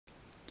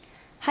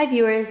Hi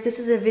viewers, this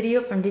is a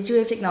video from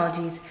Digiwave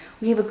Technologies.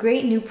 We have a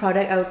great new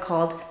product out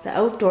called the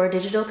Outdoor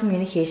Digital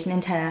Communication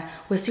Antenna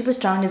with super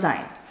strong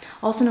design,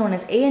 also known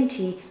as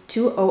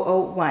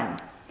ANT-9001.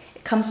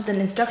 It comes with an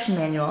instruction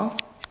manual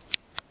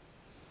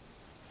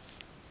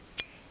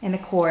and a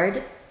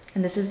cord,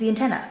 and this is the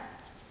antenna.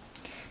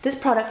 This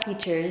product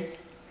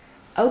features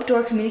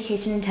outdoor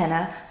communication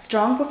antenna,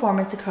 strong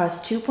performance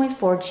across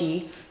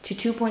 2.4G to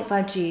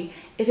 2.5G,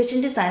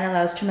 efficient design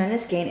allows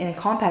tremendous gain in a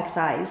compact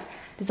size,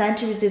 designed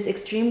to resist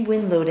extreme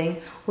wind loading,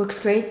 works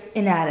great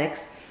in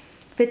attics,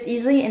 fits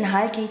easily in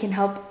high gain, can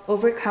help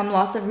overcome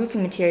loss of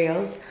roofing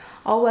materials,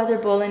 all-weather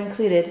Balun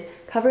included,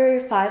 cover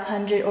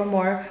 500 or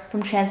more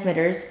from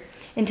transmitters,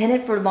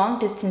 intended for long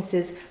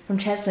distances from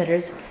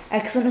transmitters,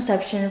 excellent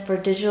reception for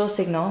digital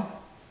signal,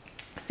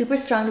 super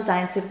strong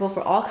design suitable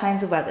for all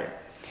kinds of weather.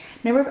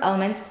 Number of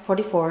elements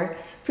 44,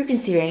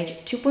 frequency range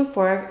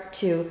 2.4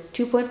 to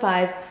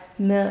 2.5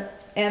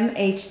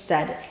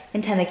 MHz,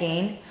 antenna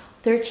gain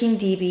 13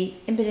 dB,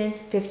 impedance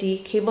 50,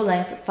 cable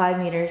length 5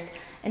 meters,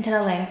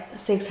 antenna length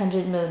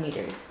 600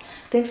 millimeters.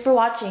 Thanks for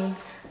watching.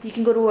 You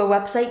can go to our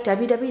website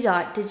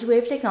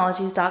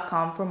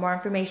www.digiwavetechnologies.com for more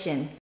information.